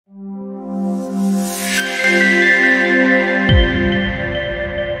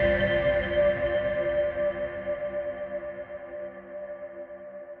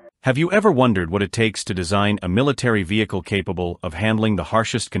Have you ever wondered what it takes to design a military vehicle capable of handling the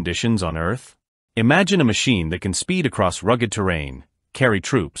harshest conditions on Earth? Imagine a machine that can speed across rugged terrain, carry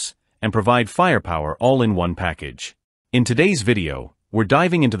troops, and provide firepower all in one package. In today's video, we're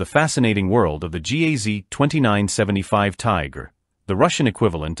diving into the fascinating world of the GAZ 2975 Tigr, the Russian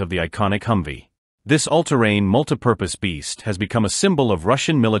equivalent of the iconic Humvee. This all-terrain, multi-purpose beast has become a symbol of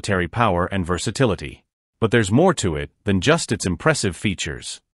Russian military power and versatility. But there's more to it than just its impressive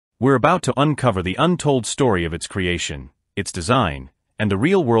features. We're about to uncover the untold story of its creation, its design, and the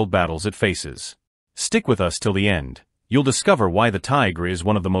real-world battles it faces. Stick with us till the end. You'll discover why the Tigr is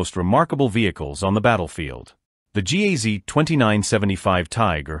one of the most remarkable vehicles on the battlefield. The GAZ 2975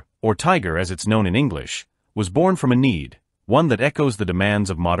 Tigr, or Tigr as it's known in English, was born from a need, one that echoes the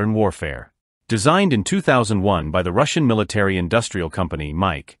demands of modern warfare. Designed in 2001 by the Russian military-industrial company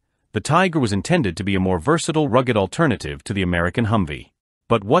MiK, the Tigr was intended to be a more versatile, rugged alternative to the American HUMVEE.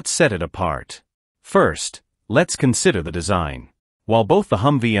 But what set it apart? First, let's consider the design. While both the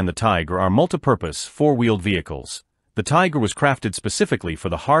Humvee and the Tigr are multi-purpose, four-wheeled vehicles, the Tigr was crafted specifically for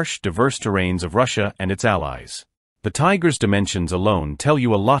the harsh, diverse terrains of Russia and its allies. The Tigr's dimensions alone tell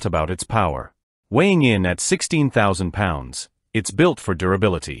you a lot about its power. Weighing in at 16,000 pounds, it's built for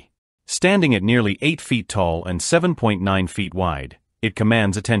durability. Standing at nearly 8 feet tall and 7.9 feet wide, it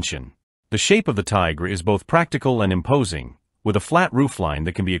commands attention. The shape of the Tigr is both practical and imposing, with a flat roofline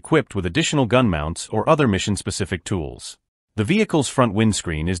that can be equipped with additional gun mounts or other mission-specific tools. The vehicle's front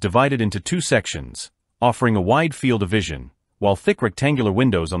windscreen is divided into two sections, offering a wide field of vision, while thick rectangular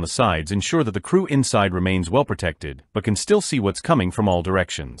windows on the sides ensure that the crew inside remains well protected but can still see what's coming from all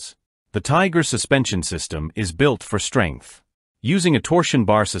directions. The Tigr's suspension system is built for strength. Using a torsion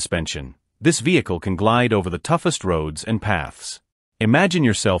bar suspension, this vehicle can glide over the toughest roads and paths. Imagine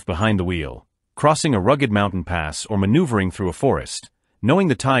yourself behind the wheel, crossing a rugged mountain pass or maneuvering through a forest, knowing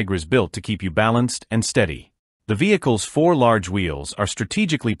the Tigr is built to keep you balanced and steady. The vehicle's four large wheels are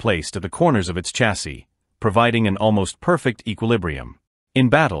strategically placed at the corners of its chassis, providing an almost perfect equilibrium. In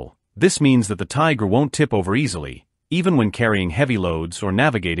battle, this means that the Tigr won't tip over easily, even when carrying heavy loads or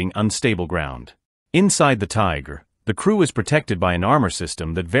navigating unstable ground. Inside the Tigr, the crew is protected by an armor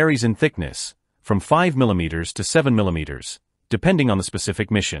system that varies in thickness, from 5 mm to 7 mm, depending on the specific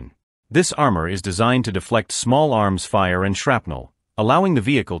mission. This armor is designed to deflect small arms fire and shrapnel, allowing the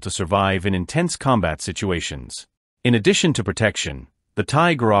vehicle to survive in intense combat situations. In addition to protection, the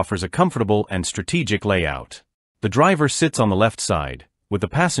Tigr offers a comfortable and strategic layout. The driver sits on the left side, with the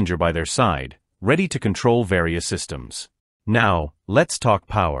passenger by their side, ready to control various systems. Now, let's talk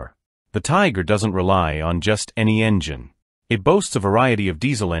power. The Tigr doesn't rely on just any engine. It boasts a variety of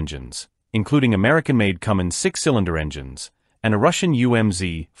diesel engines, including American-made Cummins 6-cylinder engines, and a Russian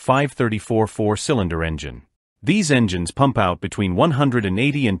YaMZ-534 4-cylinder engine. These engines pump out between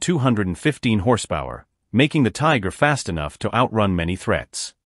 180 and 215 horsepower, making the Tigr fast enough to outrun many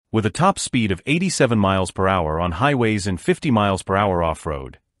threats. With a top speed of 87 miles per hour on highways and 50 miles per hour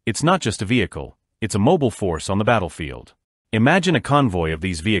off-road, it's not just a vehicle, it's a mobile force on the battlefield. Imagine a convoy of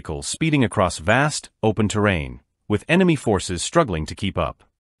these vehicles speeding across vast, open terrain, with enemy forces struggling to keep up.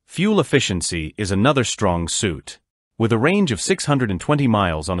 Fuel efficiency is another strong suit. With a range of 620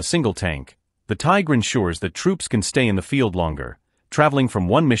 miles on a single tank, the Tigr ensures that troops can stay in the field longer, traveling from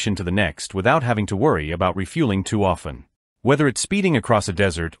one mission to the next without having to worry about refueling too often. Whether it's speeding across a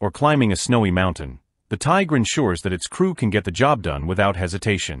desert or climbing a snowy mountain, the Tigr ensures that its crew can get the job done without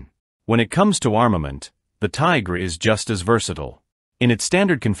hesitation. When it comes to armament, the Tigr is just as versatile. In its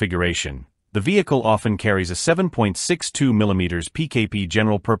standard configuration, the vehicle often carries a 7.62 mm PKP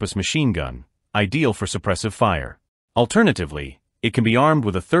general-purpose machine gun, ideal for suppressive fire. Alternatively, it can be armed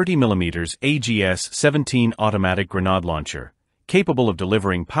with a 30 mm AGS-17 automatic grenade launcher, capable of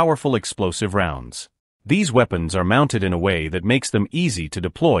delivering powerful explosive rounds. These weapons are mounted in a way that makes them easy to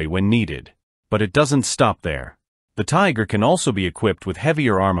deploy when needed. But it doesn't stop there. The Tigr can also be equipped with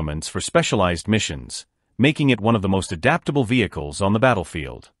heavier armaments for specialized missions, making it one of the most adaptable vehicles on the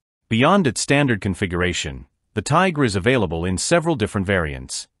battlefield. Beyond its standard configuration, the Tigr is available in several different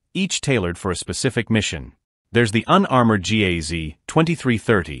variants, each tailored for a specific mission. There's the unarmored GAZ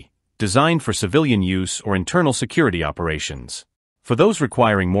 2330, designed for civilian use or internal security operations. For those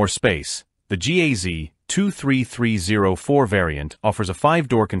requiring more space, the GAZ 23304 variant offers a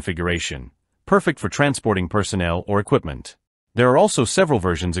 5-door configuration, perfect for transporting personnel or equipment. There are also several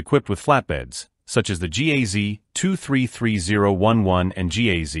versions equipped with flatbeds, such as the GAZ 233011 and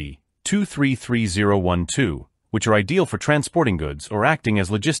GAZ 233012, which are ideal for transporting goods or acting as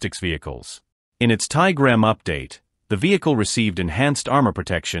logistics vehicles. In its Tigr-M update, the vehicle received enhanced armor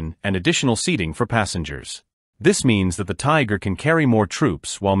protection and additional seating for passengers. This means that the Tigr can carry more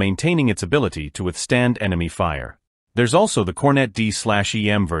troops while maintaining its ability to withstand enemy fire. There's also the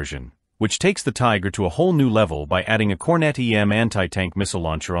Kornet-D/EM version, which takes the Tigr to a whole new level by adding a Kornet-EM anti-tank missile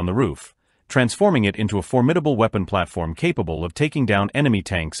launcher on the roof, transforming it into a formidable weapon platform capable of taking down enemy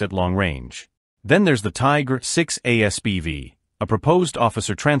tanks at long range. Then there's the Tigr-6 ASBV, a proposed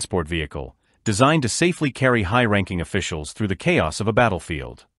officer transport vehicle, designed to safely carry high-ranking officials through the chaos of a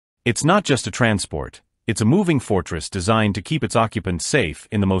battlefield. It's not just a transport, it's a moving fortress designed to keep its occupants safe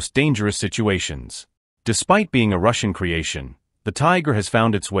in the most dangerous situations. Despite being a Russian creation, the Tigr has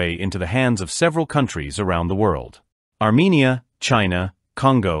found its way into the hands of several countries around the world. Armenia, China,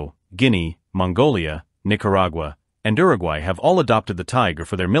 Congo, Guinea, Mongolia, Nicaragua, and Uruguay have all adopted the Tigr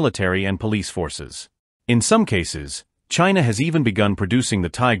for their military and police forces. In some cases, China has even begun producing the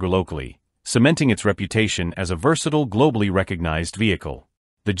Tigr locally, cementing its reputation as a versatile, globally recognized vehicle.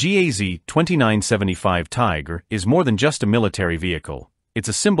 The GAZ 2975 Tigr is more than just a military vehicle, it's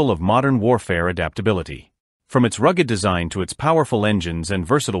a symbol of modern warfare adaptability. From its rugged design to its powerful engines and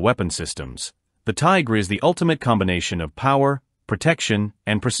versatile weapon systems, the Tigr is the ultimate combination of power, protection,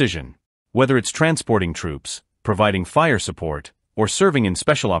 and precision. Whether it's transporting troops, providing fire support, or serving in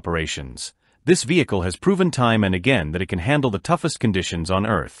special operations, this vehicle has proven time and again that it can handle the toughest conditions on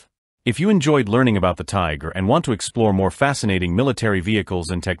Earth. If you enjoyed learning about the Tigr and want to explore more fascinating military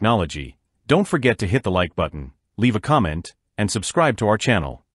vehicles and technology, don't forget to hit the like button, leave a comment, and subscribe to our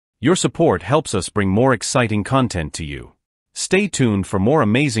channel. Your support helps us bring more exciting content to you. Stay tuned for more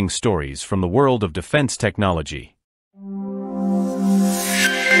amazing stories from the world of defense technology.